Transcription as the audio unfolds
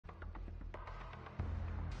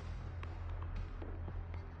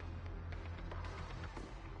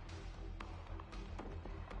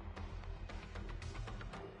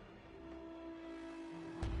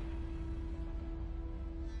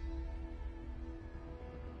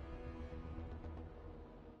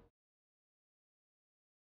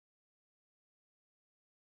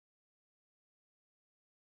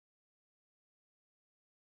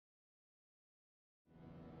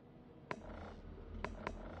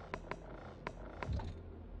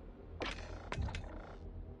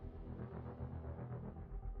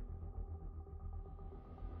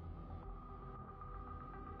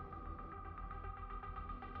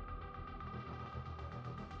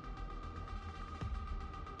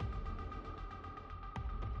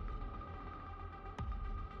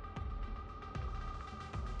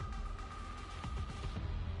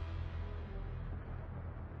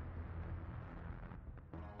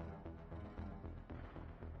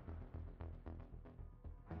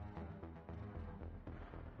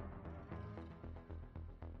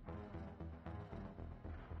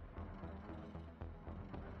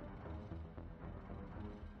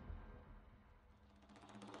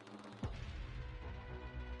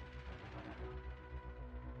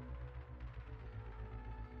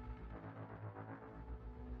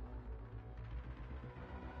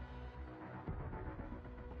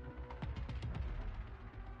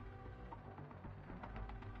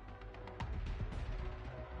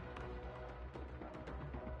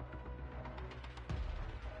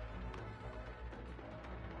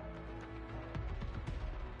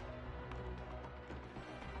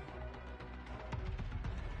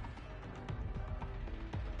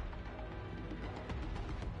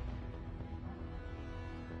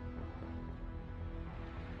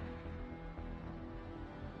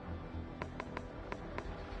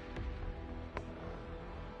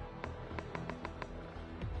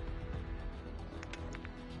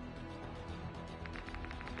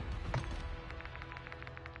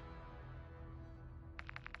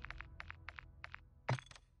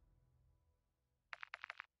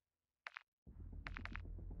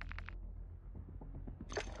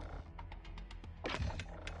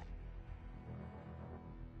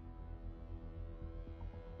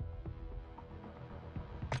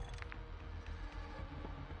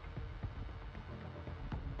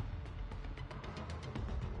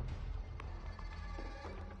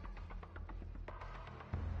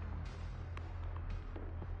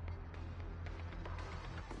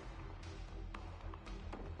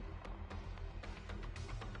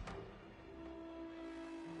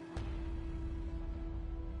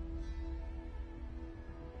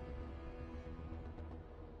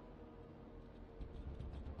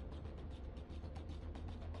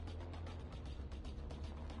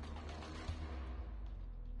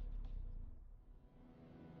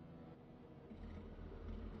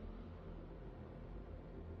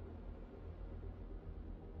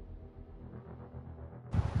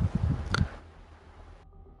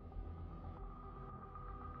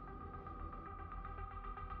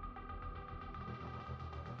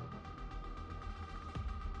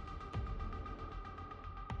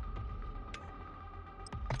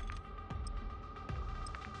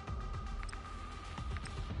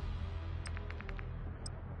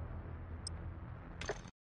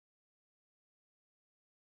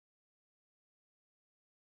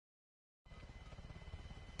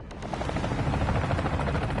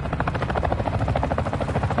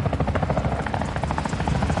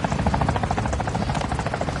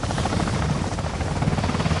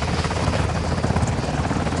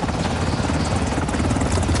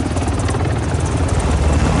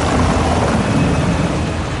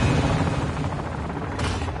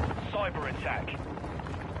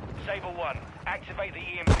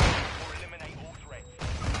or eliminate all threats.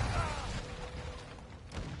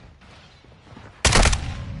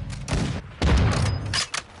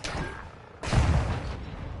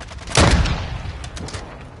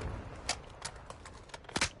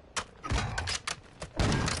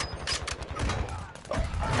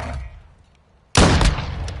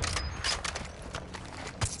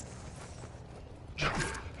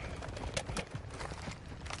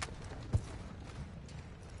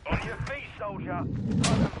 On your feet, soldier. Hunt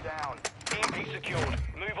them down. EMP secured.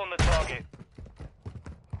 Move on the target.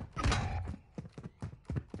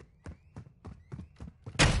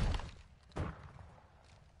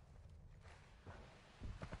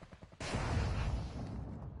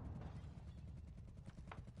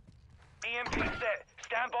 EMP set.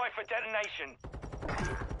 Stand by for detonation.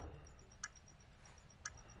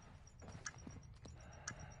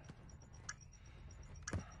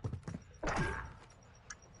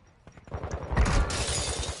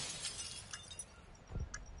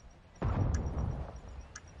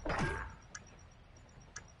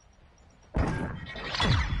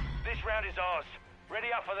 This round is ours. Ready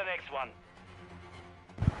up for the next one.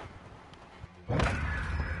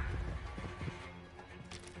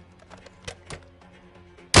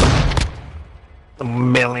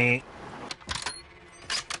 Millie.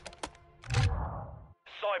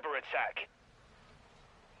 Cyber attack.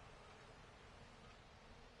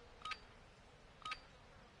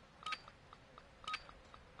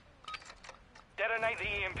 Detonate the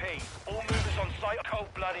EMP. All movers on site are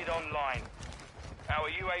cold-blooded online. Our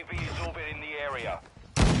UAV is orbiting the area.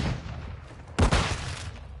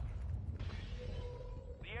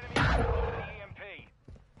 The enemy has deployed the EMP.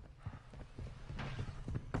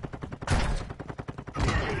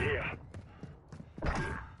 Here.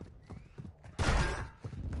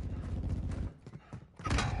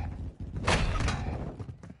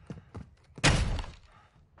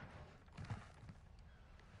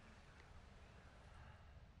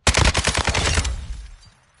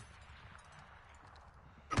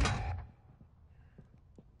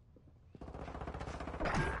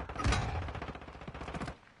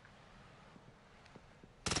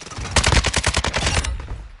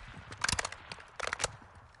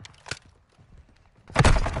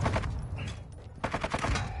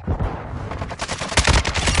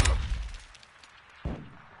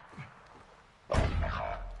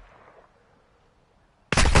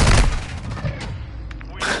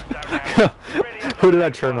 Who did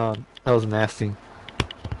I turn on? That was nasty.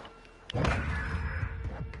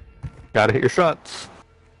 Gotta hit your shots.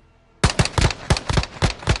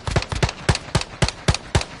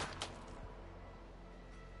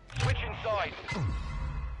 Switch inside.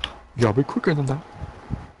 Y'all be quicker than that.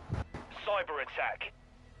 Cyber attack.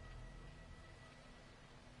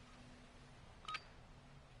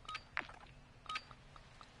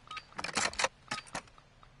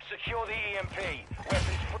 Secure the EMP.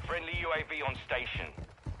 Weapons for friendly UAV on station.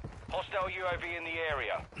 Hostile UAV in the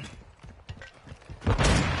area.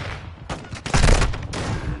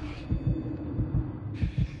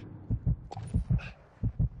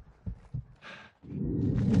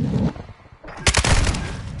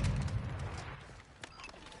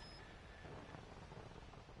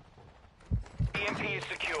 EMP is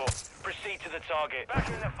secure. Proceed to the target. Back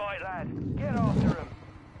in the fight, lad. Get after him.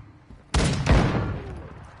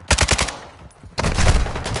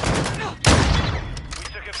 We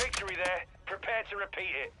took a victory there. Prepare to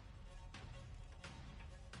repeat it.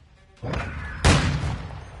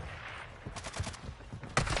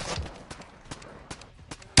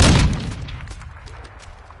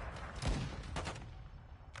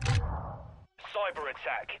 Cyber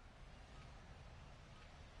attack.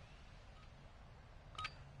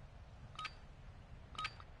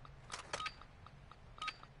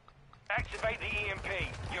 Activate the EMP.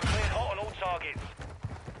 You're cleared hot on all targets.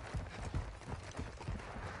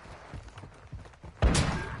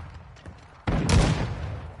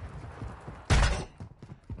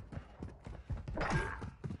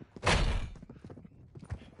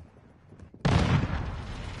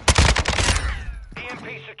 EMP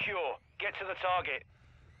secure. Get to the target.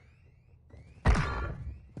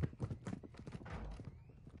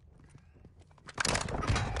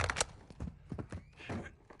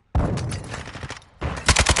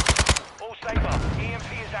 All saber.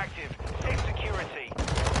 EMP is active. Set security.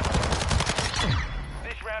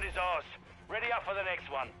 This round is ours. Ready up for the next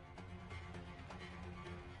one.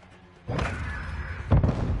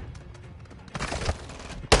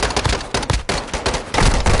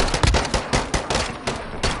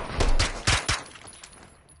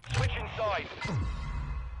 Switch inside.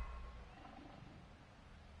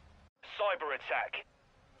 Cyber attack.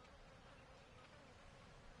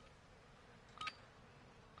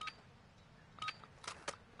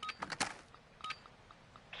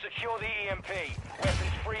 Secure the EMP.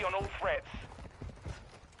 Weapons free on all threats.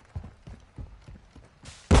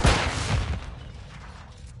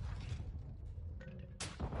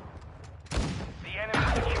 The enemy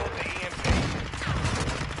secured the EMP.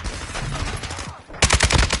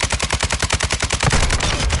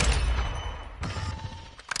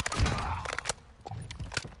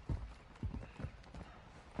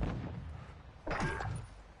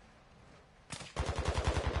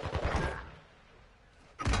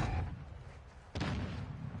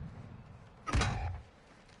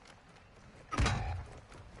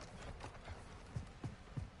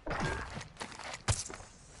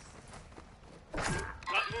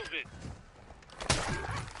 Got movement.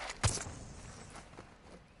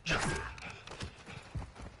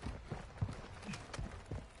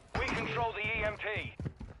 We control the EMP.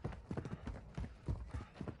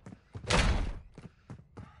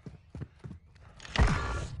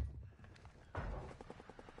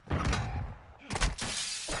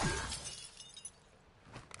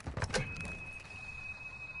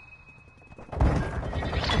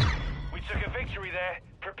 We took a victory there.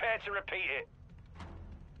 Prepare to repeat it.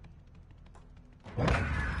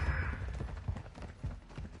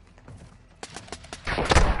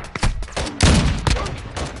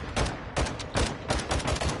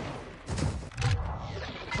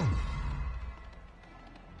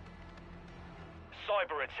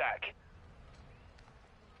 Cyber attack.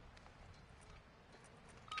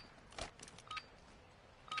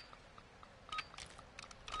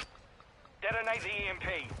 Detonate the EMP.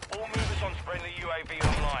 All movers on friendly UAV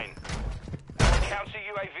online. Counter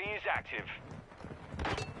UAV is active.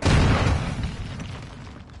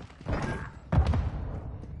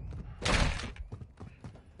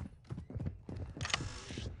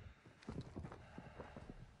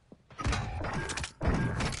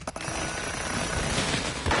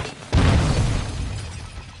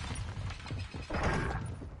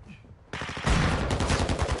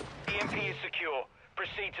 EMP is secure.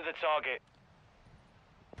 Proceed to the target.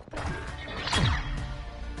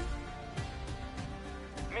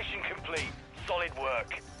 Mission complete. Solid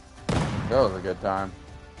work. That was a good time.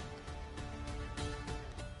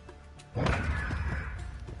 I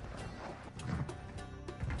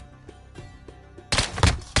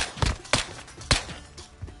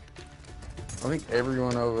think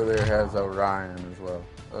everyone over there has Orion as well.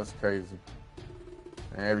 That's crazy.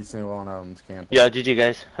 And every single one of them's camping. Yeah, GG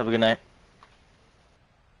guys. Have a good night.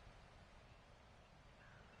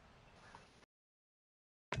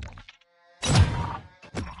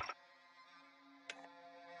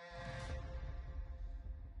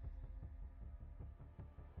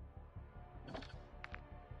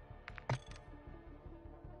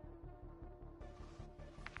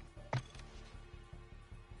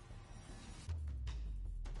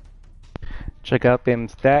 Check out them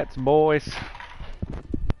stats, boys.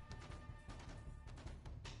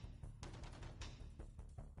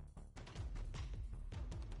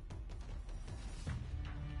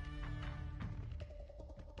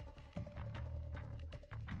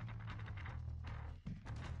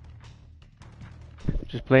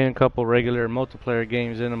 Just playing a couple regular multiplayer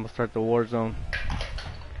games, then I'm gonna start the Warzone.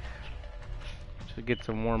 To get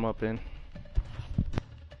some warm up in.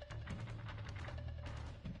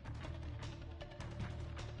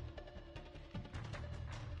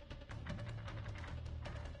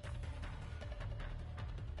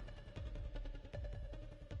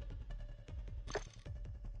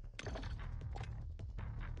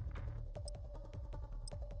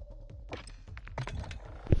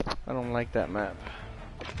 I don't like that map.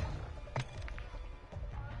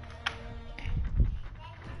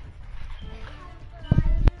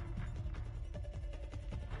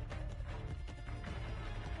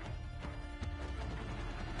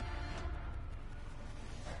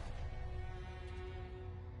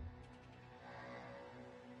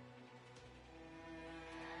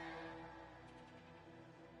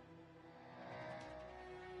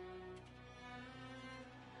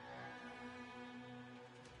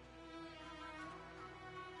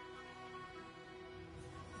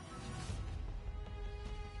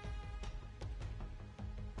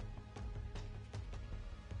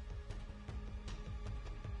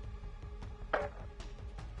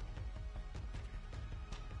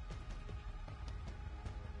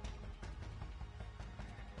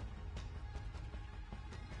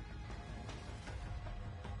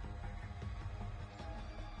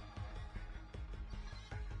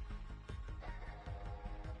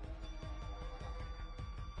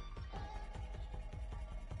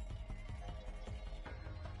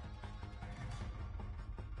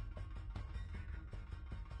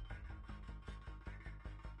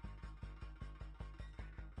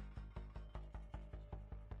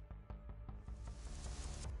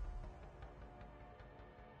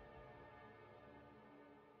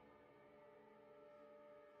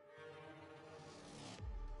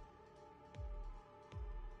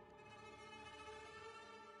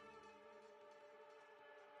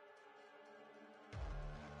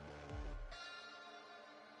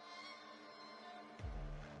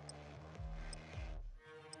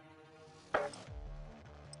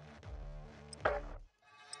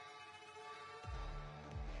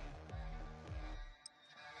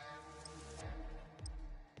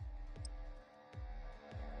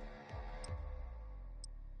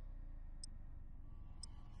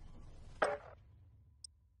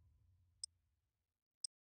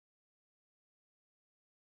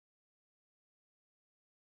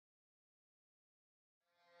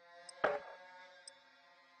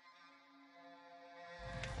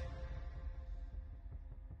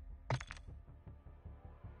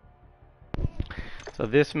 So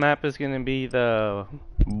this map is going to be the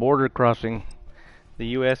border crossing, the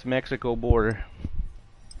U.S.-Mexico border.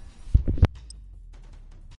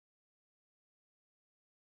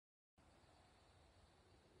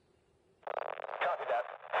 Copy that.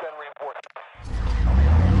 Send reinforcements.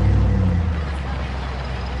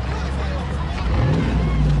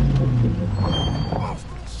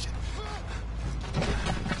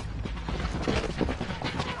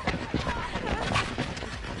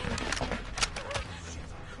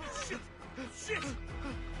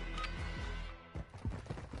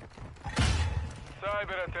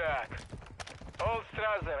 Cyber attack. Hold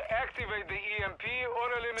Strasser. Activate the EMP or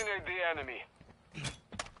eliminate the enemy.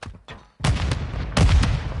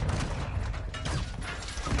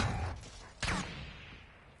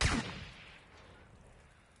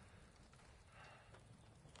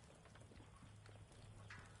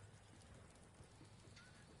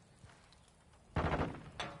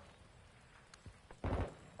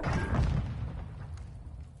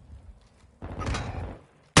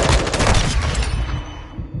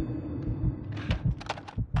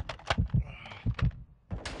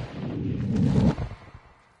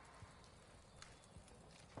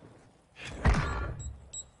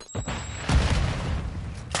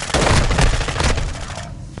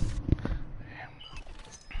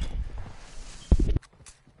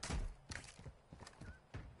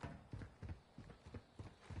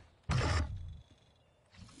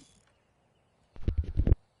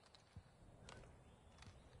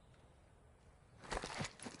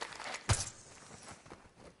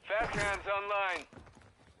 Fast hands online.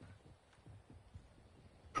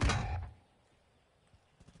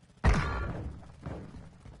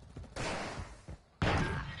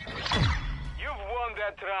 You've won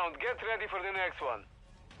that round. Get ready for the next one.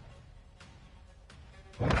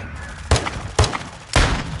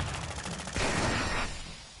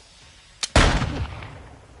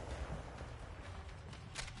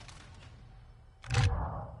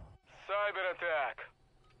 Cyber attack.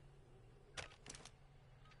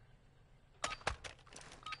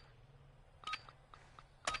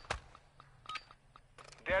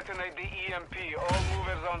 Detonate the EMP. All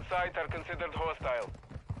movers on site are considered hostile.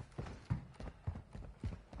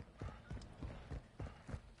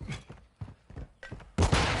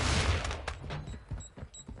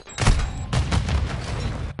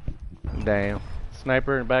 Damn.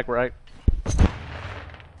 Sniper in back right.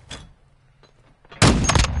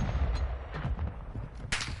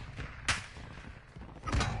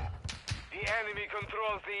 The enemy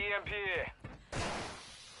controls the EMP.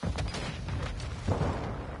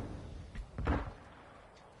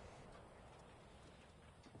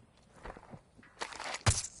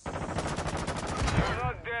 You're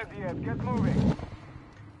not dead yet. Get moving.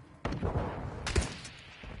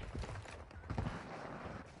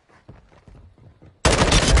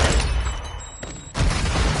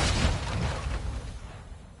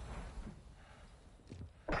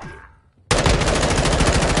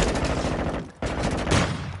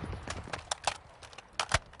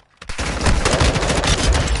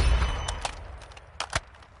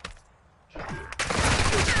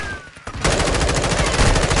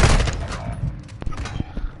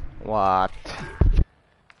 What?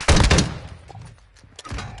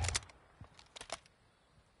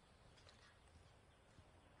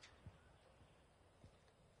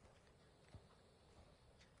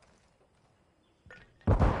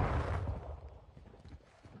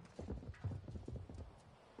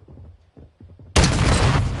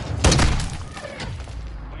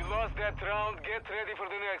 We lost that round. Get ready for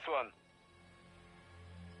the next one.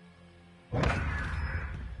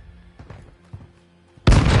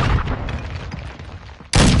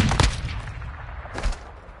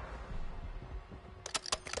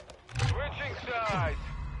 Switching sides.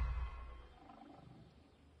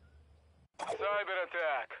 Cyber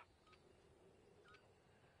attack.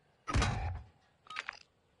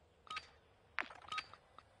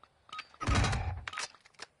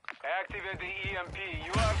 Activate the EMP.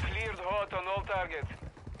 You are cleared hot on all targets.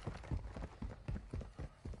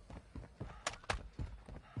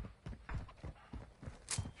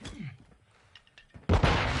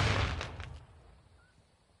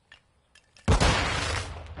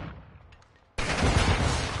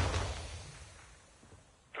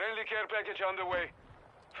 Friendly care package on the way.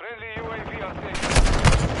 Friendly UAV on station.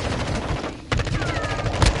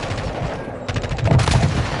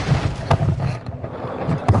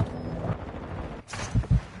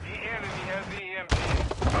 The enemy has the EMP.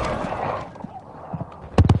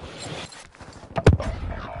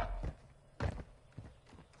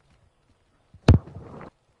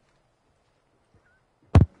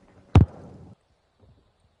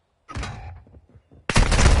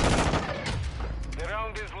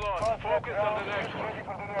 focus on the next one.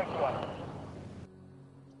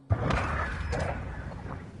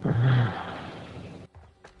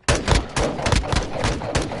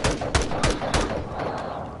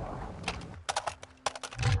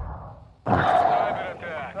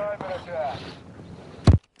 Cyber attack.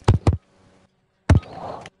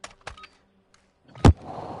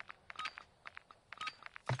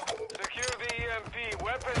 Secure the EMP.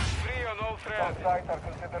 Weapons free on all threats. All sites are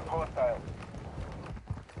considered hostile.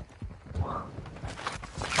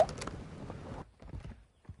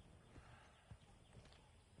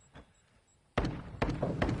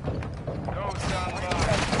 Go stand by.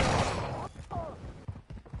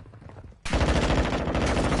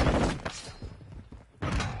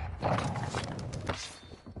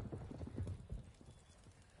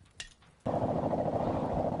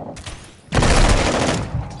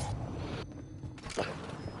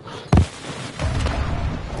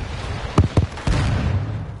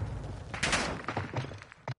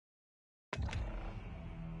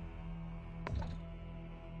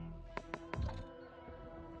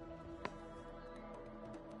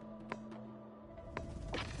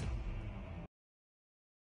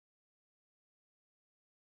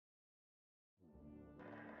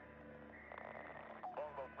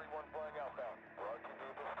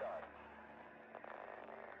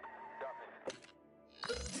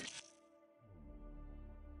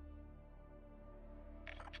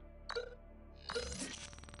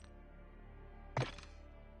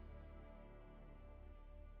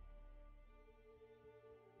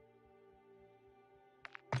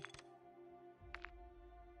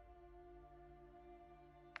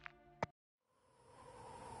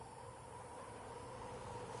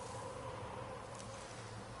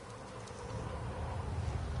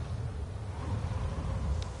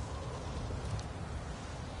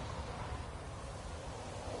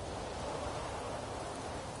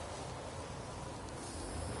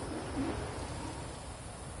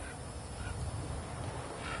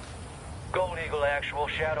 Gold Eagle actual,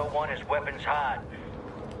 Shadow 1 is weapons hot.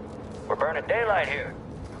 We're burning daylight here.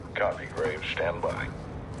 Copy, Graves. Stand by.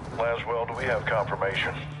 Laswell, do we have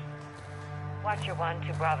confirmation? Watcher 1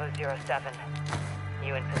 to Bravo 07.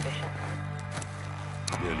 You in position?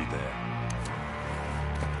 Nearly there.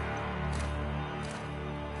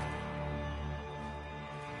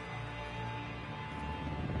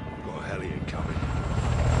 Got a heli incoming.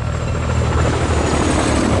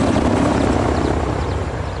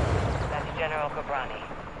 That's General Cobrani.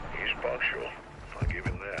 He's punctual. I'll give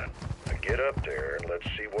him that. Now get up there and let's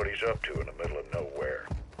see what he's up to in the middle of nowhere.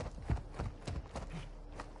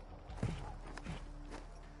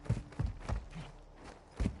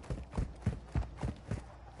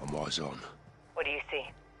 I'm eyes on. What do you see?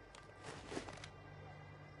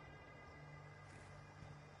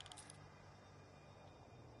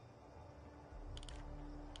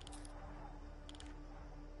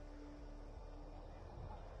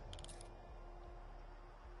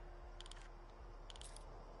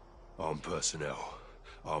 Armed personnel,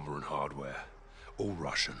 armor and hardware, all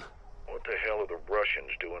Russian. What the hell are the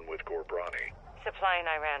Russians doing with Gorbrani? Supplying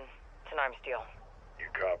Iran. It's an arms deal. You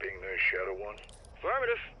copying this, Shadow 1?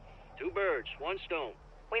 Affirmative. 2 birds, 1 stone.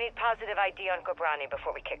 We need positive ID on Cobrani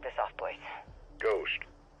before we kick this off, boys. Ghost,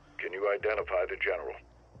 can you identify the general?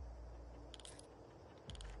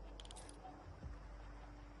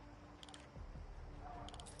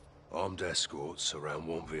 Armed escorts around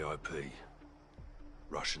one VIP.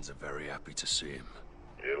 Russians are very happy to see him.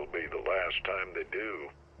 It'll be the last time they do.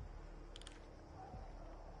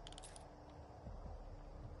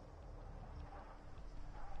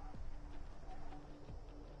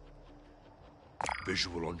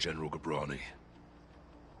 Visual on General Gabrani.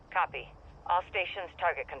 Copy. All stations,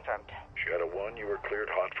 target confirmed. Shadow 1, you are cleared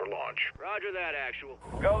hot for launch. Roger that, actual.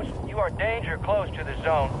 Ghost, you are danger close to the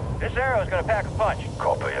zone. This arrow's gonna pack a punch.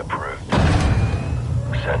 Copy approved.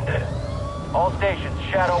 Send it. All stations,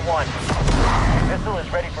 Shadow 1. Missile is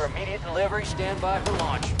ready for immediate delivery. Stand by for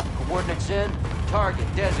launch. Coordinates in. Target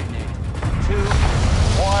designated. 2,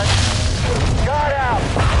 1. Got out!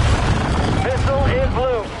 Missile is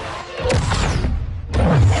loose.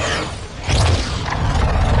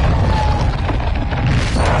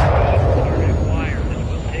 Wire. This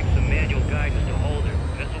will take some manual guidance to hold her.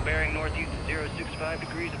 Missile bearing northeast at 065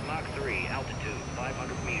 degrees at Mach 3. Altitude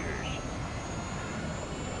 500 meters.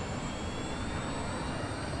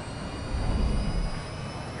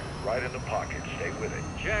 Right in the pocket. Stay with it.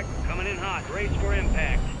 Check. Coming in hot. Race for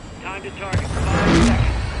impact. Time to target. 5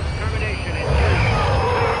 seconds. Termination in 2, 1.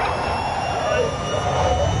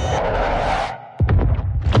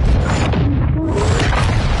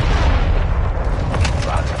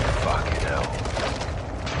 Fucking hell.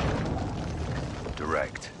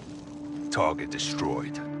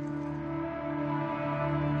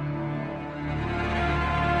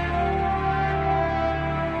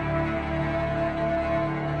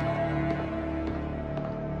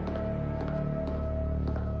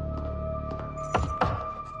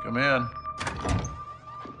 Come in.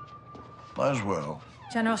 Laswell.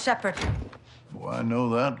 General Shepard. Oh, I know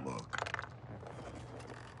that look.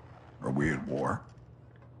 Are we at war?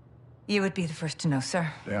 You would be the first to know,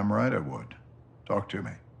 sir. Damn right I would. Talk to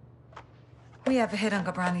me. We have a hit on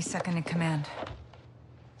Ghobrani's second in command.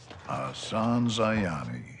 Hassan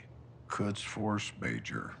Zyani, Quds Force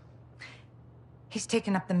Major. He's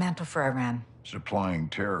taken up the mantle for Iran. Supplying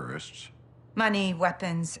terrorists. Money,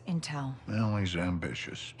 weapons, intel. Well, he's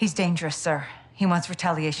ambitious. He's dangerous, sir. He wants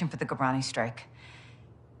retaliation for the Ghobrani strike.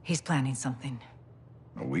 He's planning something.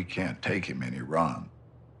 Well, we can't take him in Iran.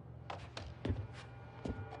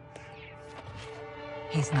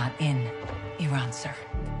 He's not in Iran, sir.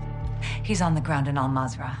 He's on the ground in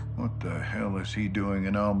Al-Mazrah. What the hell is he doing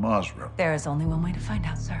in Al-Mazrah? There is only one way to find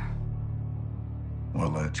out, sir. Well,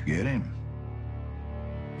 let's get him.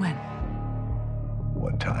 When?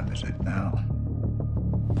 What time is it now?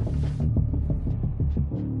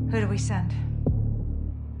 Who do we send?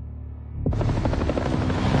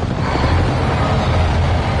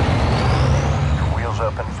 Wheels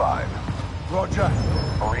up in 5. Roger.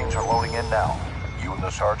 Marines are loading in now. You and the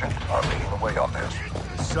sergeant are leading the way on this.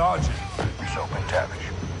 Sergeant. Soap and Tavish.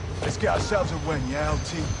 Let's get ourselves a win, yeah,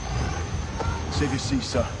 LT? Save your seat,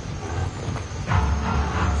 sir.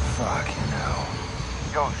 Fucking hell.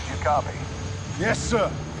 Ghost, you copy? Yes, sir.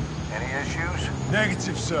 Any issues?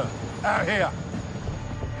 Negative, sir. Out here.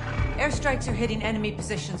 Airstrikes are hitting enemy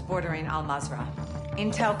positions bordering Al-Mazrah.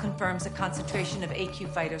 Intel confirms a concentration of AQ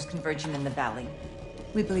fighters converging in the valley.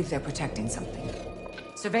 We believe they're protecting something.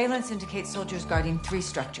 Surveillance indicates soldiers guarding 3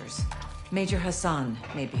 structures. Major Hassan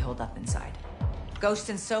may be holed up inside. Ghost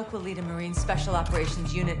and Soap will lead a Marine Special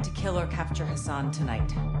Operations unit to kill or capture Hassan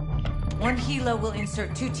tonight. One Helo will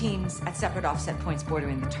insert 2 teams at separate offset points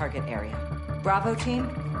bordering the target area. Bravo team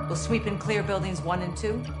will sweep and clear buildings 1 and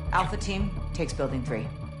 2. Alpha team takes building 3.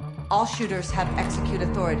 All shooters have execute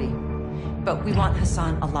authority, but we want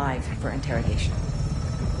Hassan alive for interrogation.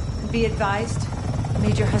 Be advised,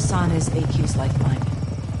 Major Hassan is AQ's lifeline.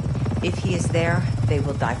 If he is there, they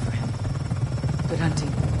will die for him. Good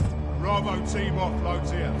hunting. Bravo team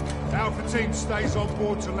offloads here. Alpha team stays on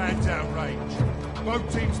board to land down range. Both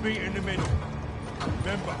teams meet in the middle.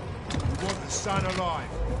 Remember, we want the sun alive.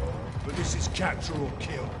 But this is capture or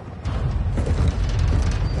kill.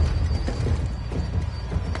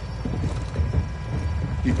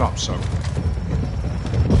 Keep up, Soap.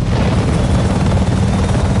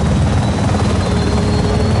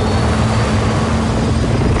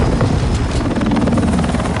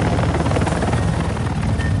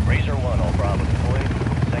 Razor 1, all Bravo deployed.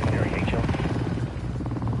 Secondary HL.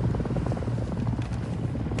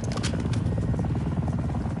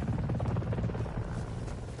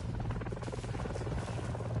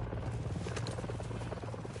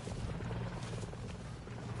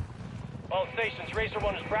 All stations, Racer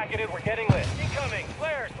 1 is bracketed. We're getting lit. Incoming!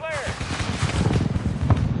 Flares! Flares!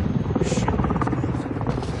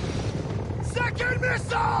 Second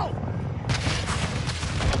missile!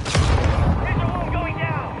 Racer 1 going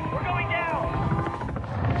down! We're going down!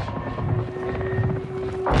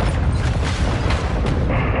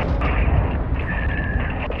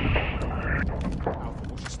 Alpha,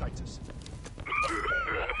 what's your status?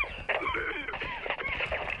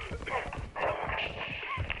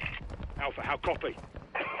 Alpha, how copy?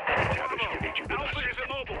 Tavish, we need you with Alpha is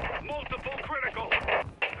immobile. Multiple critical.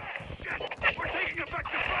 Shit! We're taking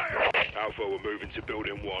effective fire! Alpha, we're moving to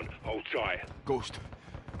building 1. Hold tight. Ghost,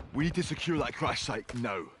 we need to secure that crash site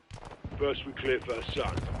now. First we clear for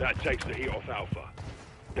Hassan. That takes the heat off Alpha.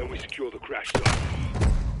 Then we secure the crash site.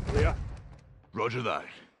 Clear? Roger that.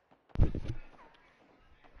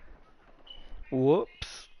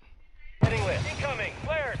 Whoops. Getting lit. Incoming!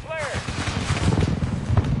 Flares! Flares!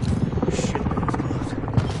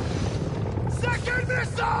 Second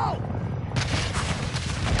missile!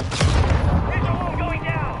 Racer 1 going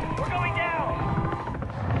down! We're going down!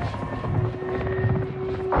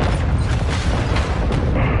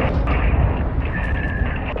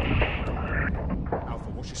 Alpha,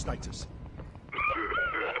 what's your status?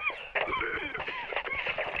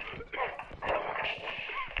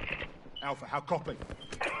 Alpha, how copy?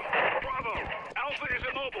 Bravo! Alpha is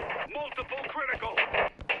immobile. Multiple critical.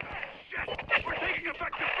 Shit! We're taking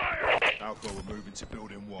effective fire! Alpha, we're moving to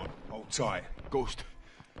building 1. Hold tight. Ghost,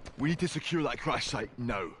 we need to secure that crash site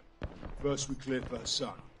now. First we clear for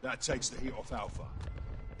Hassan. That takes the heat off Alpha.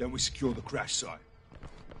 Then we secure the crash site.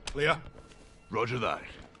 Clear? Roger that.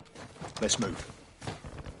 Let's move.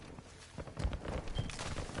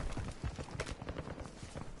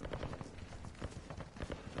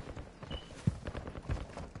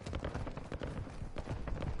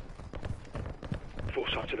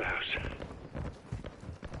 Force up to the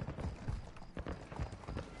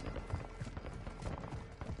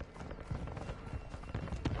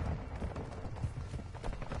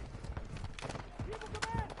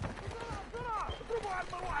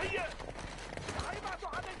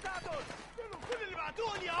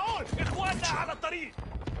buddy!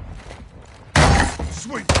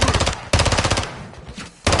 Swing through!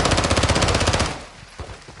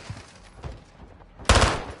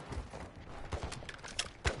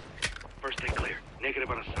 First thing clear. Negative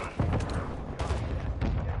on Hassan.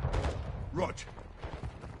 Roger.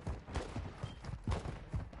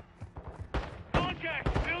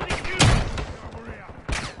 Contact! Building 2! Maria.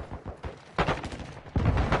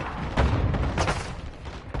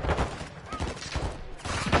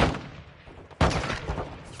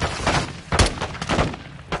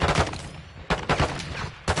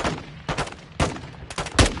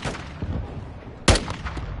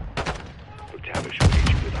 McTavish will meet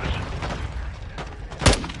you with us.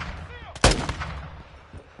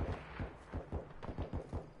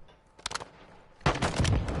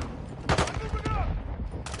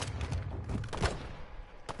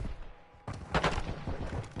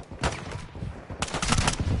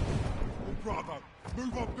 Bravo.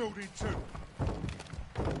 Move on building 2.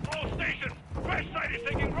 All stations! Crash site is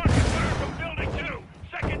taking Russian fire from building 2!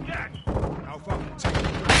 Second deck! Alpha, take the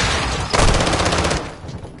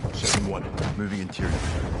 7-1, moving interior.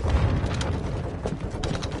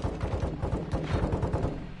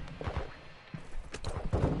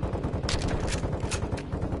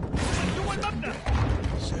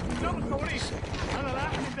 انا لا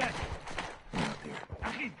احمل ذاك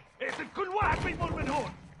اخي اقتل كل واحد بيمر من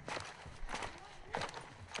هون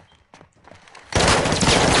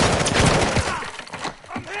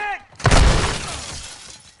I'm hit!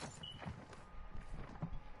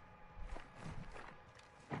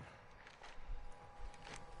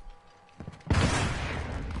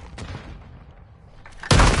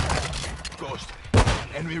 Ghost.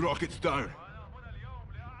 Enemy rockets down.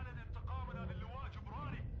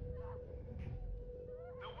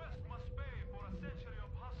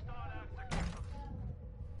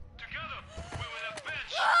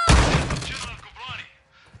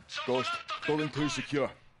 Ghost, building 2 secure.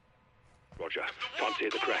 Roger. Time to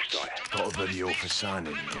hit the crash site. Got a video for San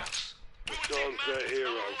in here. Hassan's their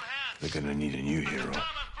hero. They're gonna need a new hero.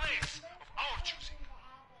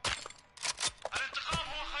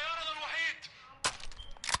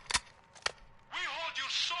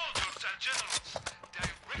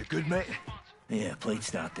 You good, mate? Yeah, plate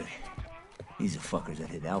stopped it. These are fuckers that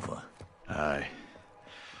hit Alpha. Aye.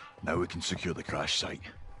 Now we can secure the crash site.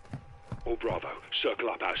 All Bravo, circle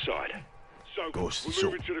up outside. So, Ghost, we're so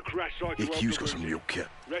moving to the crash site to AQ's got welcome some you. real kit.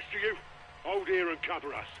 Rest of you, hold here and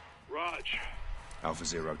cover us. Raj. Alpha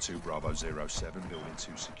 02, Bravo 07, building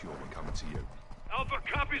 2 secure. We're coming to you. Alpha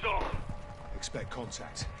copies all. Expect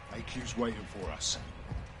contact. AQ's waiting for us.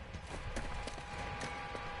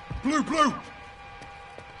 Blue, blue!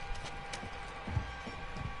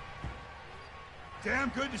 Damn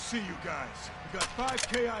good to see you guys. We got 5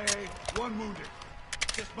 KIA, 1 wounded.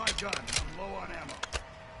 Just my gun. I'm low on ammo.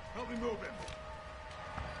 Help me move him.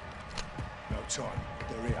 No time.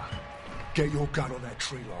 They're here. Get your gun on that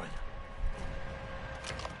tree line.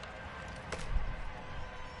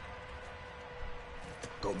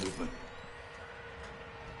 Got movement.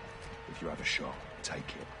 If you have a shot,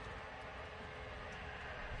 take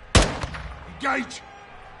it. Engage!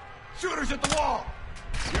 Shooters at the wall!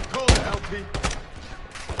 You called it, LP.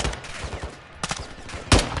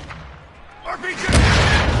 RPG!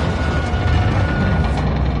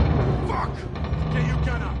 Fuck! Get your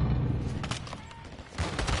gun up!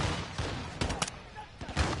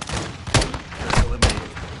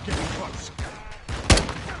 Eliminated. Getting close.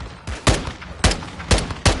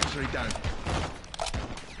 X-ray down.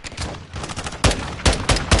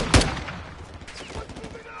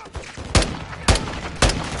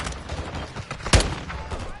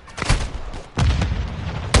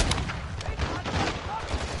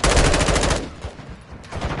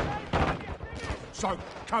 So,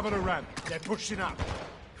 cover the ramp. They're pushing up.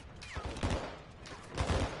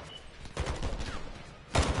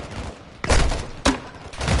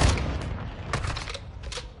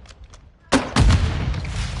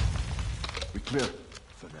 We clear.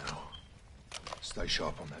 For now. Stay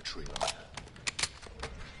sharp on that tree line.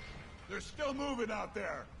 They're still moving out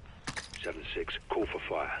there. 7-6, call for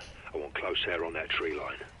fire. I want close air on that tree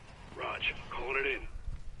line. Raj, calling it in.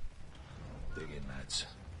 Dig in, lads.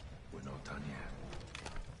 We're not done yet.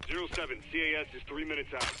 07, CAS is 3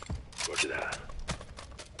 minutes out. Roger that.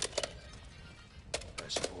 Air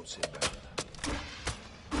support's inbound.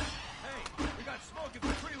 Hey, we got smoke at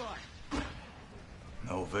the tree line.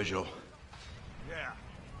 No visual. Yeah,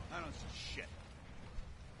 I don't see shit.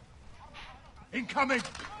 Incoming!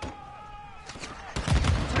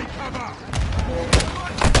 Take cover!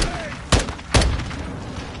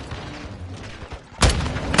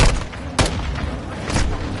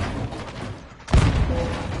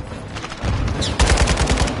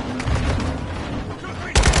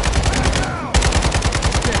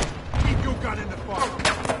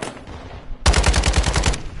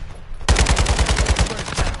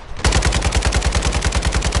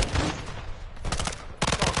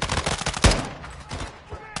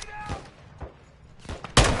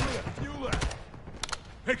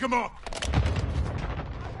 them up!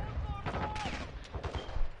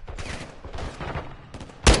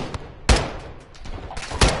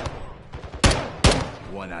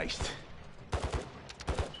 One iced.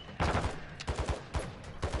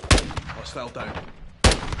 Hostile down.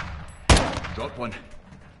 Drop one.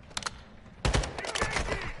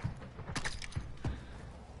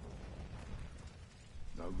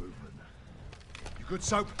 No movement. You good,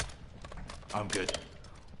 Soap? I'm good.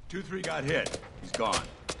 2-3 got hit. He's gone.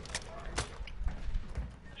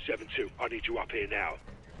 7-2, I need you up here now.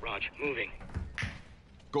 Raj, moving.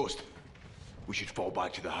 Ghost, we should fall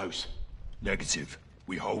back to the house. Negative.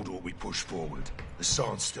 We hold or we push forward. The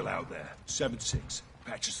Hassan's still out there. 7-6.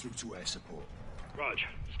 Patch us through to air support. Raj,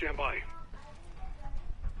 stand by.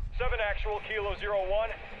 7 actual, Kilo 01.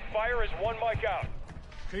 Fire is 1 mic out.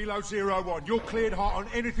 Kilo 01, you're cleared hot on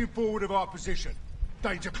anything forward of our position.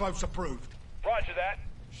 Danger close approved. Roger that.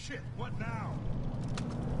 Shit, what now?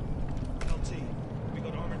 LT, we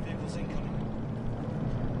got armored vehicles incoming.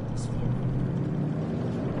 This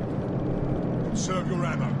Conserve your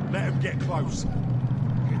ammo. Let them get close. Here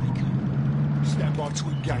they come. Stand by to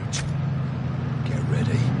engage. Get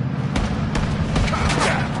ready. Calm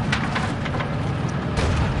down.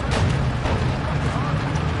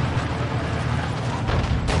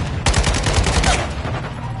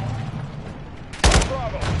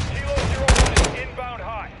 Bravo. Kilo 01 is inbound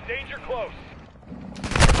high. Danger close.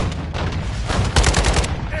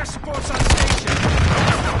 Air support's on station.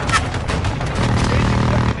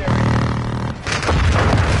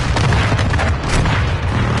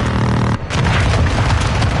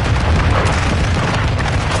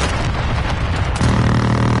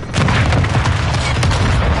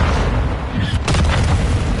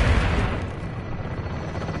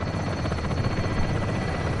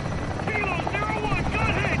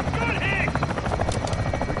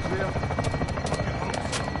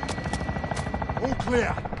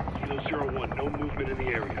 Clear. Kilo 01, no movement in the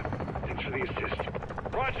area. Thanks for the assist.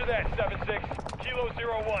 Roger that, 7-6. Kilo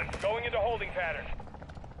 01, going into holding pattern.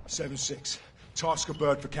 7-6. Task a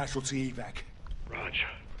bird for casualty evac. Raj.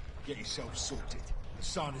 Get yourself sorted. The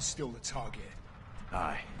sun is still the target.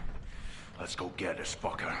 Aye. Let's go get this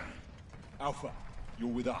fucker. Alpha, you're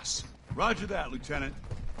with us. Roger that, Lieutenant.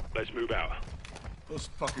 Let's move out. Those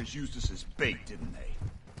fuckers used us as bait, didn't they?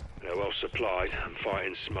 They're well supplied and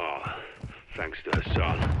fighting smart. Thanks to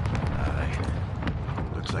Hassan.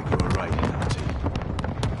 Aye. Looks like you were right, LT.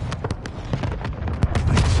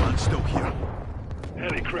 Hassan's still here.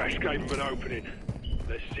 Heli crash gave them an opening.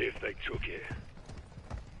 Let's see if they took it.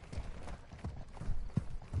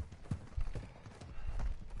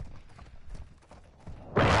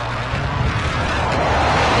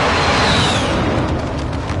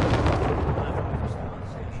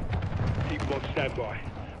 Keep them on standby.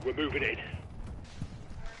 We're moving in.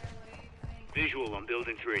 Visual on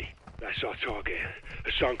building 3. That's our target.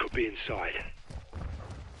 Hassan could be inside.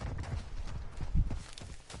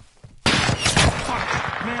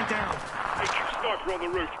 Fuck! Man down! HQ sniper on the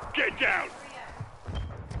roof. Get down!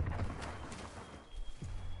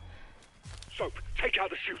 Soap, take out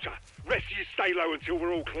the shooter. Rest of you stay low until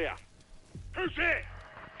we're all clear. Who's here?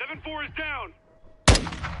 7-4 is down.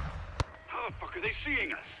 How the fuck are they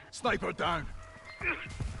seeing us? Sniper down.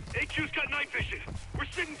 HQ's got night vision. We're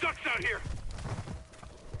sitting ducks out here.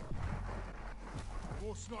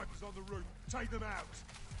 More snipers on the roof. Take them out.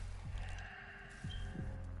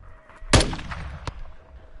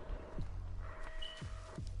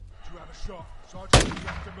 You have a shot. Sergeant, you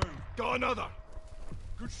have to move. Got another.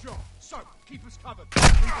 Good shot. So, keep us covered.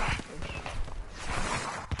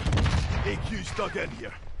 AQ's dug in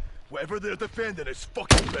here. Whatever they're defending is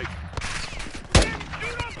fucking big.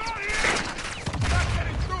 Shoot up out here! Not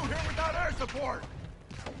getting through here without air support.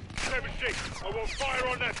 7-6, I want fire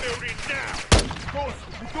on that building now! Boss,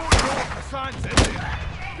 we don't know if Hassan's in there.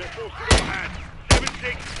 They're close to our hand. 7-6,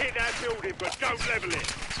 hit that building, but don't level it.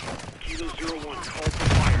 Kilo 01, call for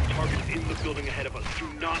fire. Target in the building ahead of us. Do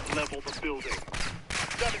not level the building.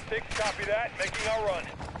 7-6, copy that. Making our run.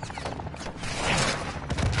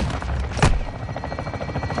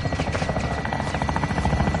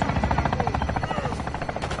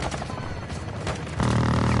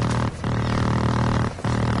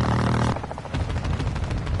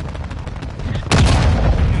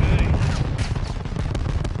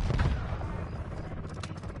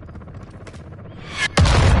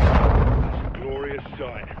 Glorious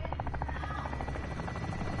sight.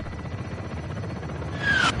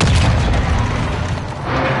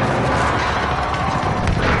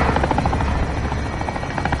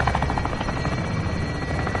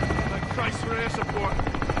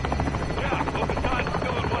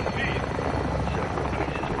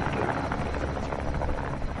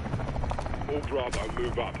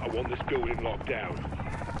 want this building locked down.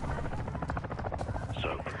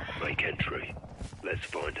 So, make entry. Let's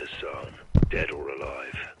find Hassan, dead or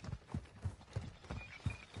alive.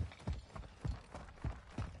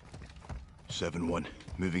 Seven 1,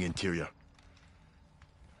 moving interior.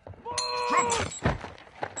 Drop!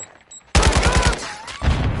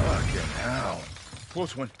 Fucking hell.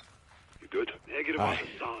 Close one. You good? Negative on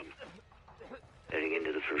Hassan. Heading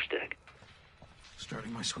into the first deck.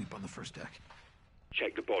 Starting my sweep on the first deck.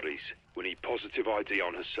 Check the bodies. We need positive ID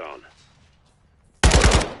on Hassan.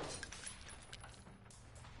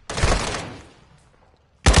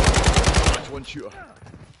 That's one shooter.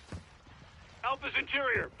 Alpha's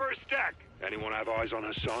interior, first deck. Anyone have eyes on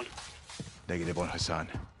Hassan? Negative on Hassan.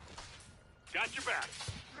 Got your back.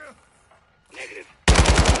 Negative.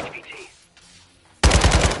 HVT.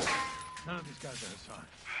 None of these guys are Hassan.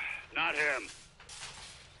 Not him.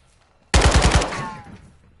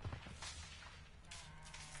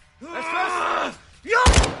 SS!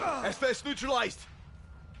 Yeah! SS neutralized!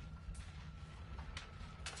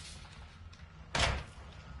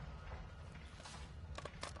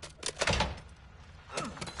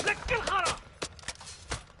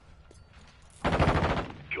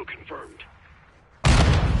 Kill confirmed.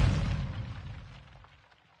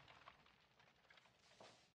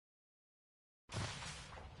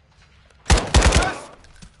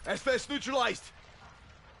 SS neutralized!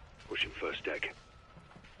 Pushing first deck.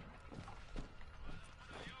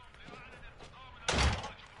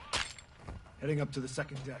 Heading up to the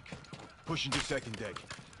second deck. Pushing to second deck.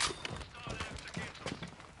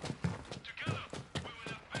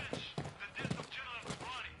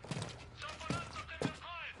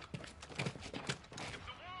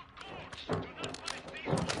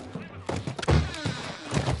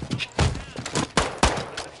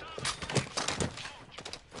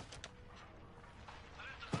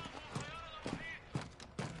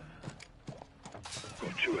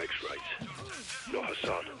 Got 2 X-rays. Not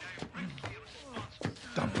Hassan.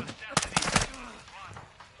 Dump it.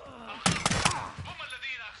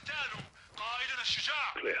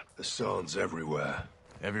 Clear. Hassan's everywhere.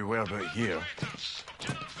 Everywhere but here.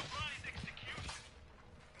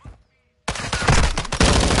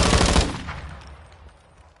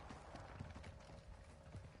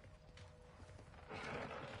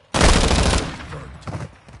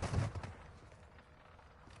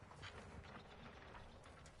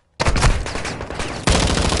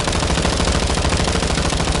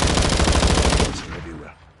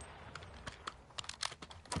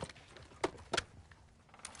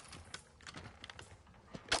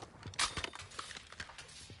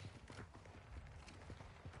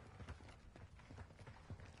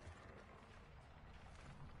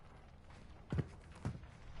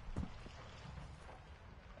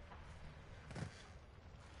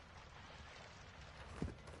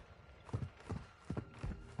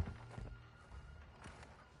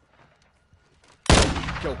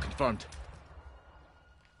 Kill confirmed.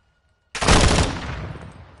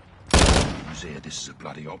 Who's here? This is a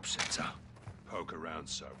bloody op center. Poke around,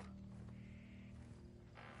 so.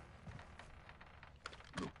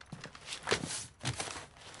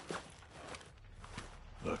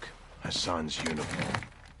 Look, Hassan's uniform.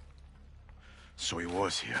 So he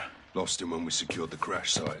was here. Lost him when we secured the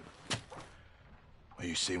crash site. Are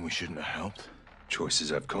you saying we shouldn't have helped?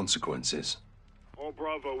 Choices have consequences. All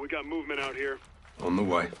Bravo, we got movement out here. On the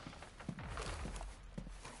way.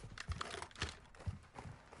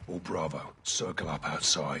 All Bravo, circle up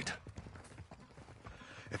outside.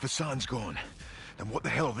 If Hassan's gone, then what the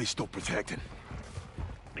hell have they still protecting?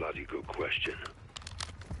 Bloody good question.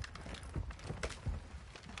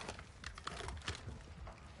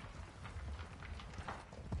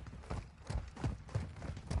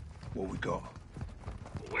 What we got?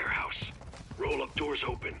 A warehouse. Roll-up doors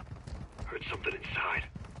open. Heard something inside.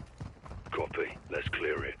 Copy. Let's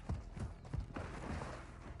clear it.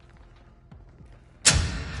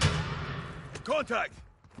 Contact!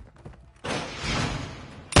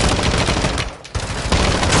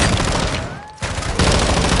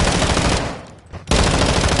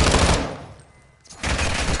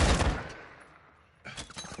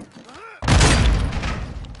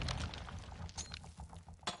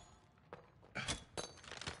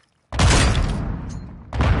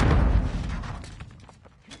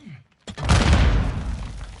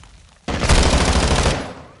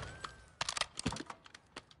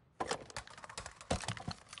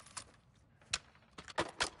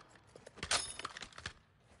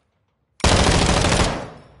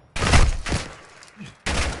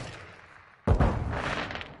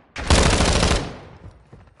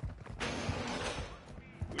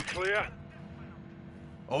 Clear?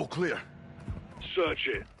 All clear. Search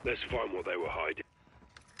it. Let's find what they were hiding.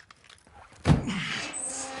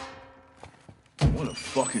 What the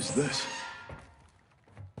fuck is this?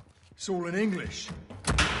 It's all in English.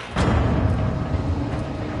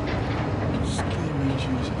 Screaming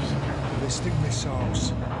Jesus. Ballistic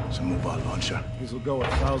missiles. It's a mobile launcher. These will go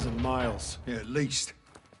 1,000 miles. Yeah, at least.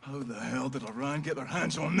 How the hell did Iran get their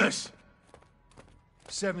hands on this?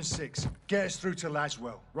 7-6. Get us through to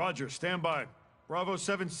Laswell. Roger, stand by. Bravo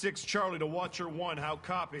 7-6 Charlie to Watcher 1. How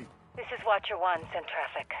copy? This is Watcher 1. Send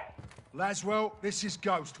traffic. Laswell, this is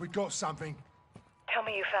Ghost. We got something. Tell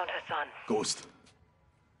me you found Hassan. Ghost.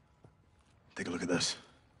 Take a look at this.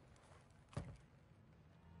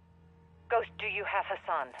 Ghost, do you have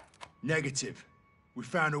Hassan? Negative. We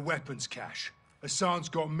found a weapons cache. Hassan's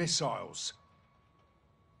got missiles.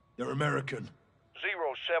 They're American.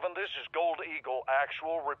 07, this is Gold Eagle.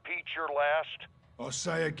 Actual, repeat your last. I'll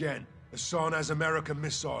say again. Hassan has American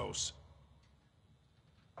missiles.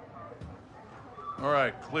 All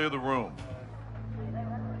right, clear the room.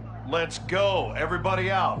 Let's go.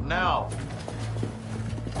 Everybody out, now.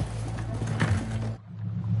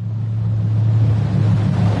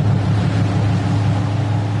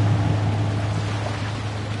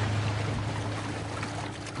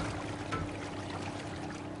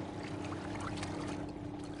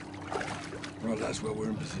 Right, Laswell, we're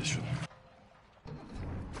in position.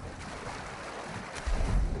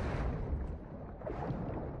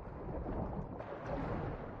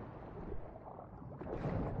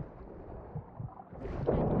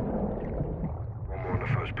 One more on the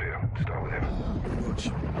first pier. Start with him. Watch.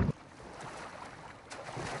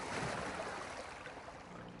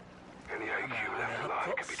 Any AQ left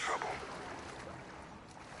alive could be trouble.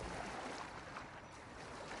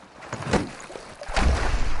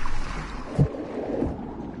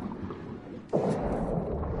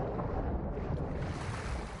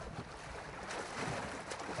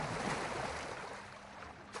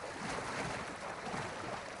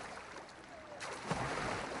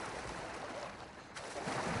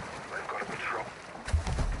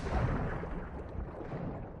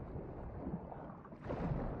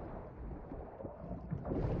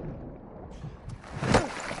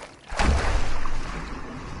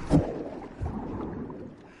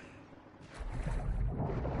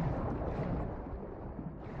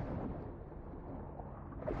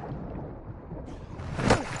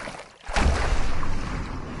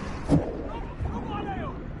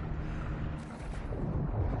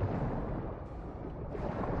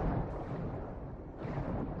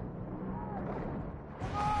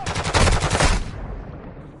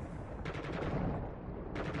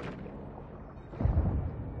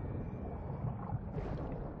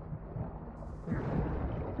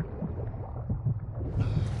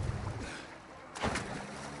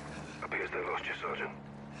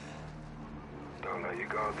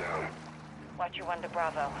 Watcher 1 to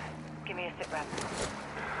Bravo. Give me a sit rep.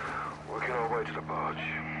 Working our way to the barge.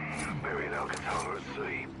 Burying Alcatala at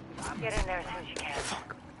sea. Get in there as soon as you can.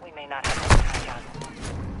 We may not have much time, John.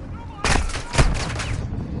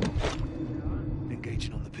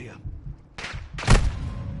 Engaging on the pier.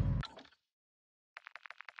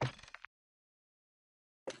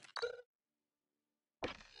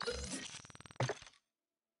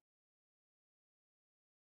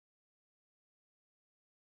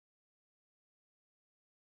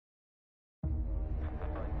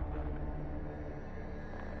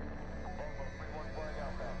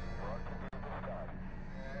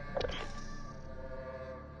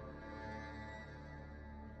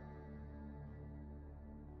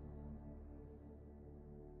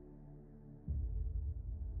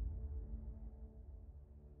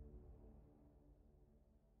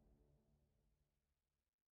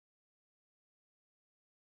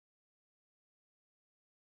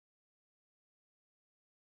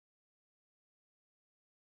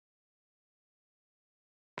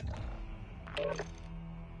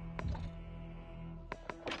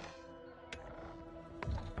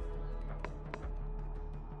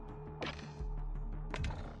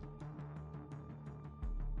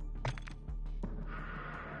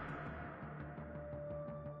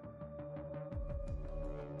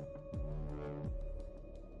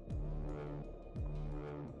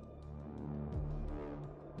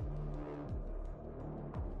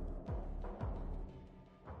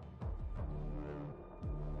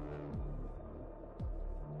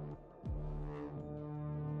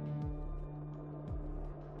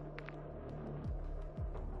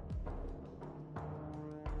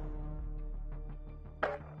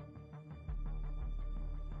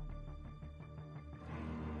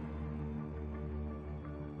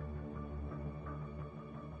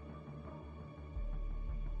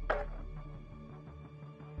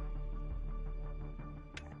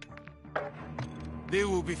 they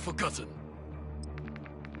will be forgotten.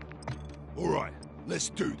 All right, let's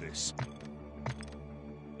do this.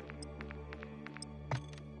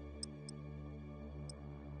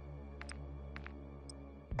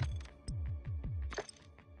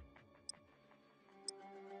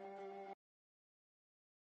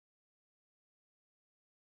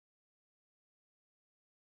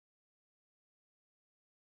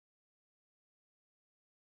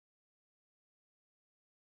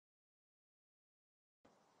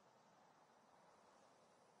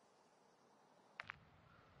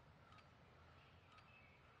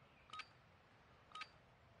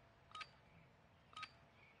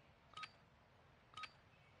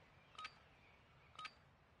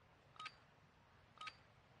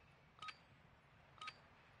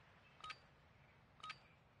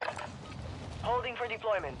 Holding for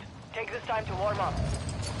deployment. Take this time to warm up.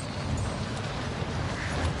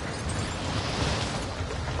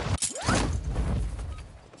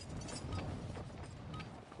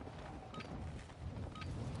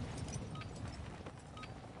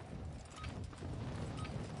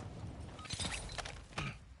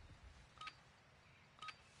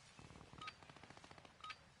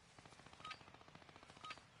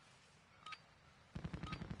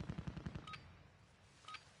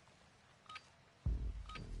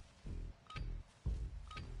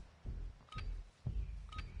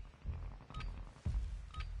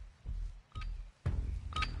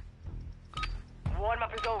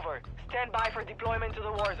 Warm-up is over. Stand by for deployment to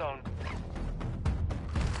the war zone.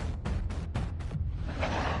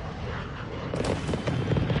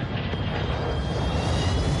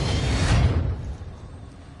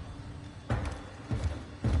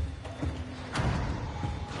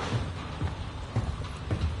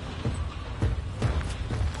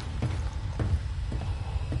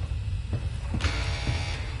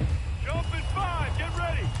 Jump in 5, get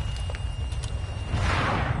ready!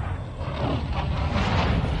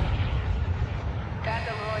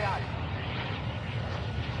 Battle Royale.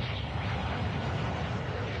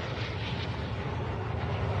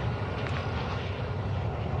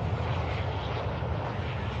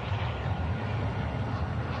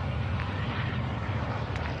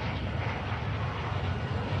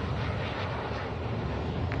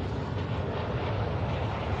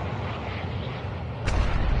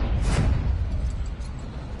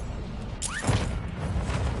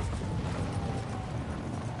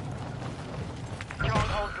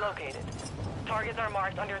 Strongholds located. Targets are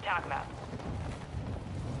marked on your attack map.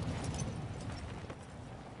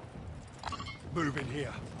 Move in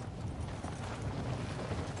here.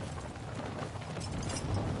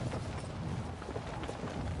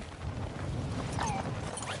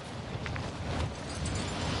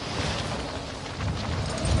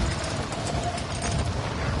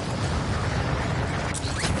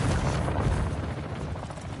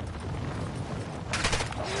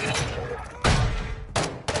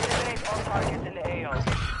 Eliminate all targets in the AO.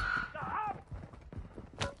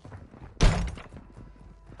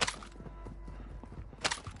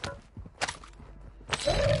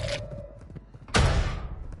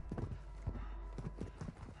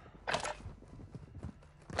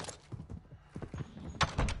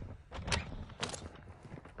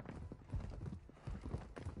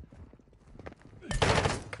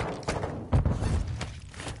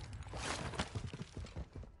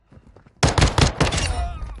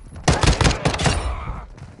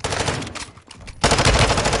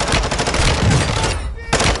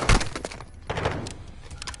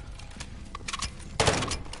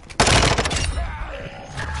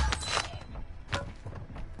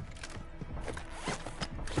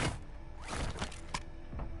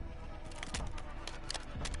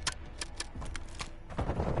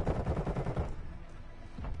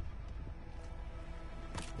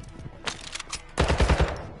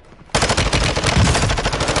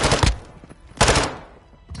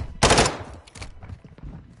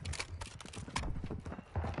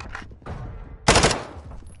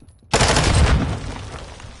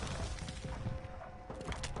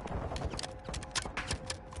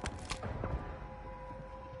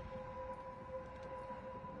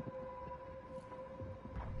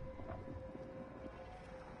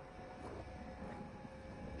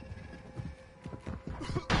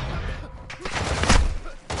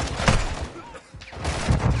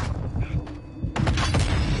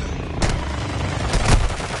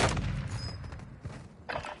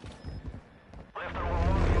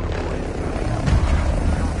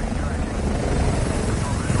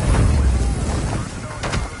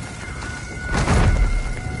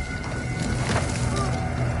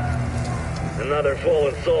 Another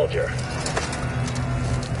fallen soldier.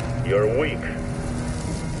 You're weak.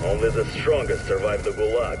 Only the strongest survive the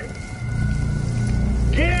Gulag.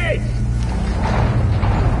 Gates!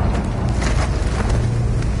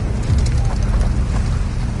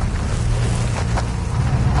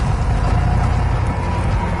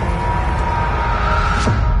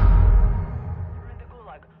 You're in the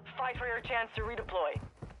Gulag. Fight for your chance to redeploy.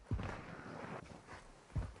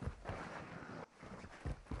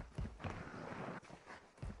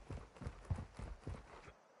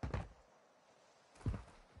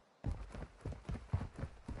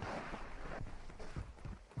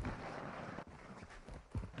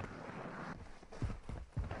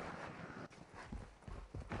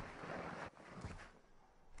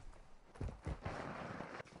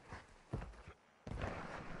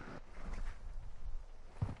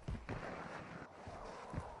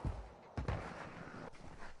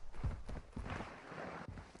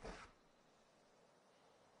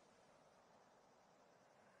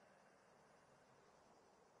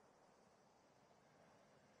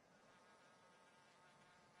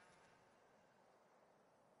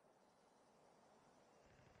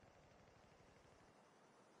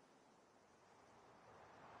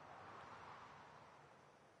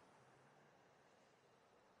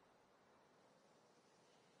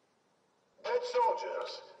 Dead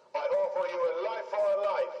soldiers, I offer you a life for a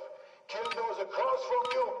life. Kill those across from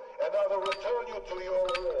you, and I will return you to your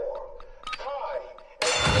war. Hi,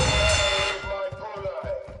 and is my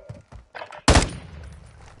Gulag.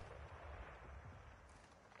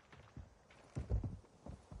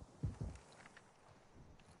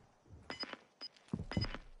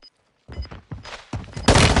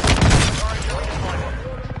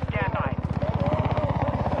 Stand by.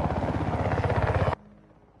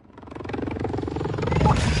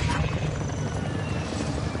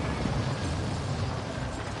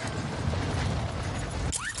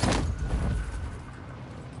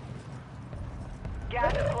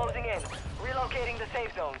 Gas is closing in. Relocating the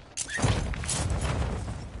safe zone.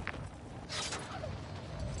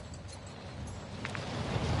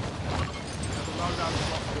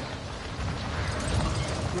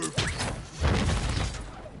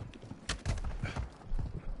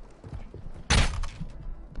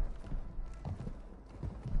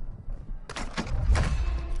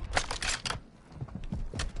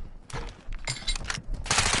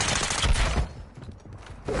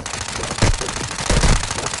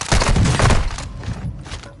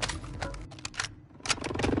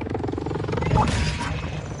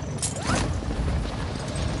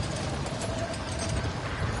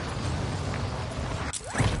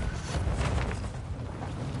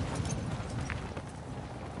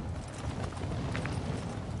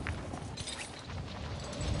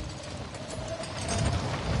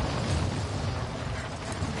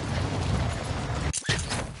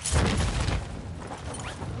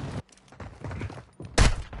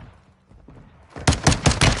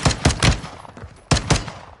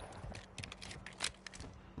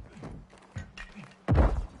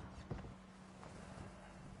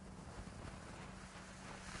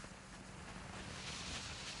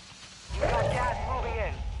 You got gas moving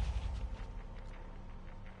in.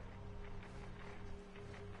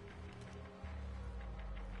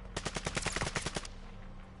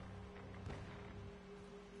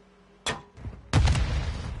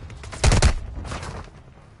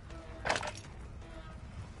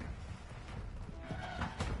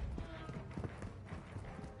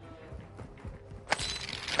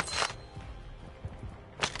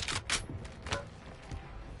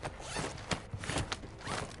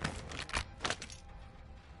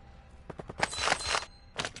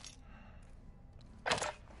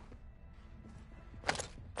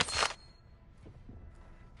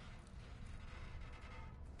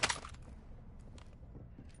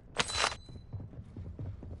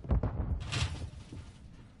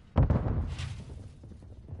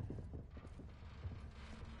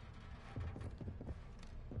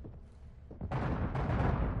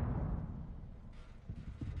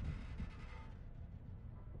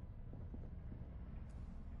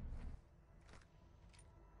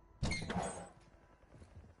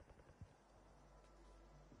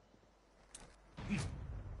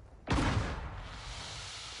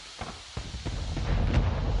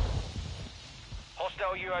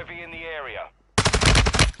 Hostile UAV in the area.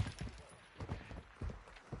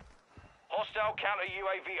 Hostile counter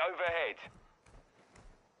UAV overhead.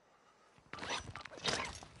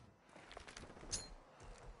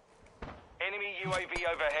 Enemy UAV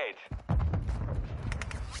overhead.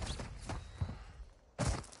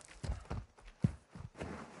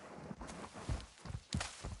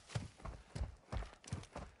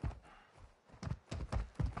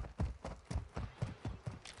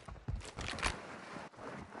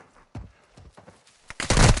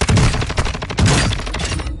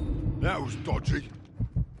 was dodgy.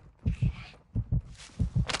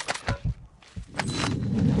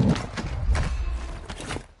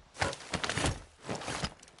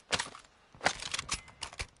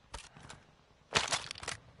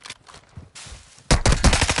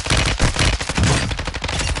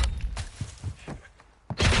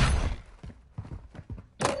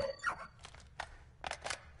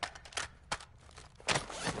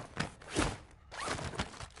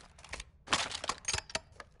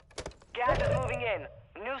 Gas is moving in.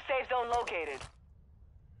 New safe zone located.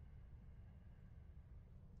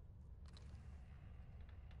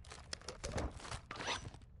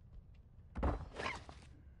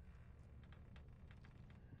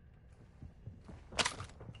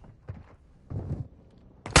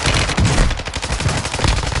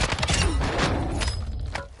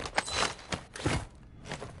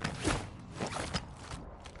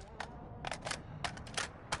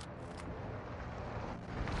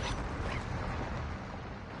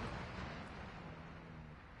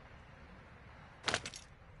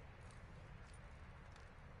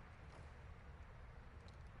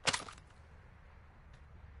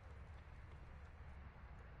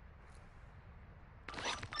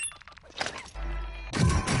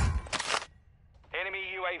 Enemy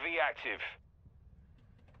UAV active.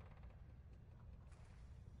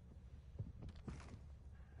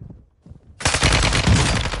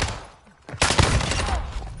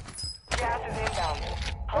 Gas is inbound.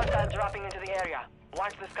 Hostiles dropping into the area.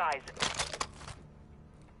 Watch the skies.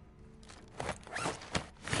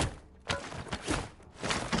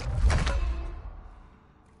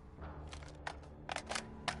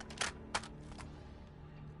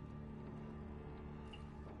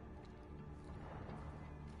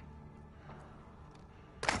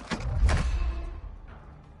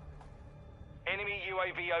 Enemy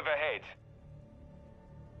UAV overhead.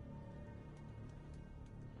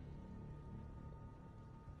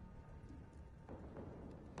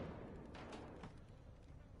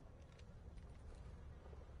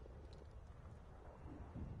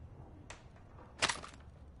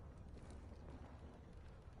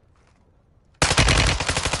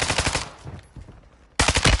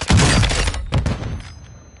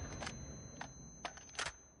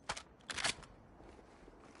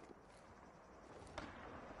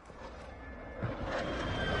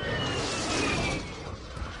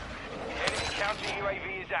 Enemy counter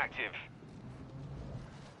UAV is active.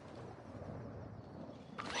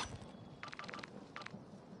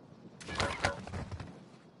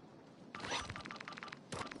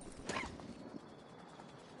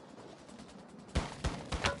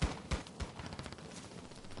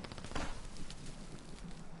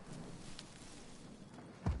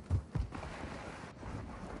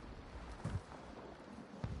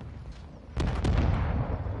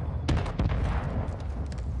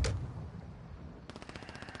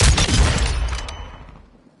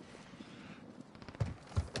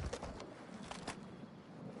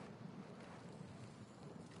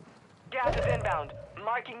 Gas is inbound.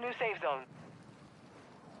 Marking new safe zone.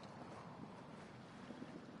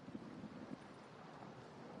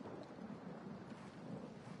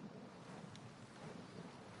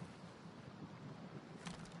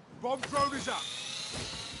 Bomb drone is up.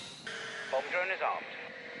 Bomb drone is armed.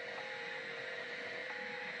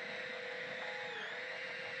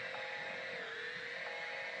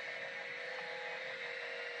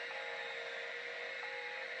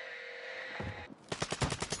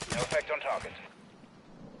 No effect on target.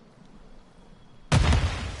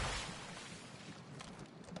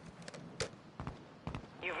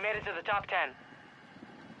 You've made it to the top 10.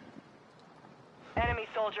 Enemy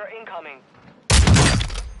soldier incoming.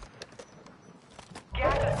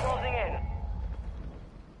 Gas is closing in.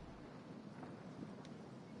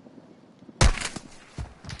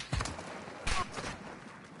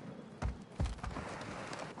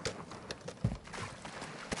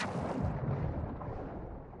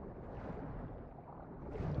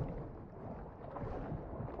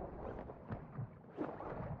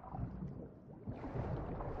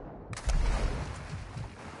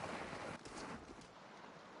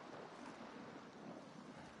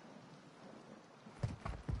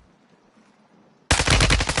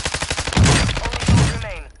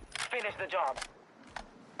 Finish the job.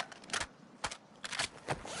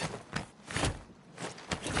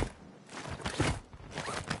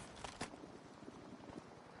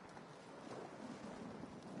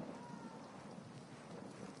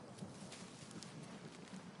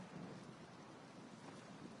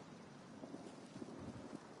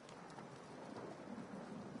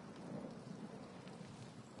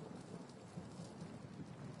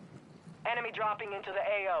 Enemy dropping into the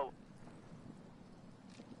AO.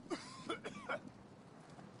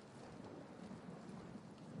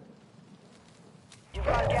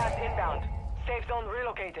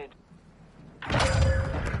 located.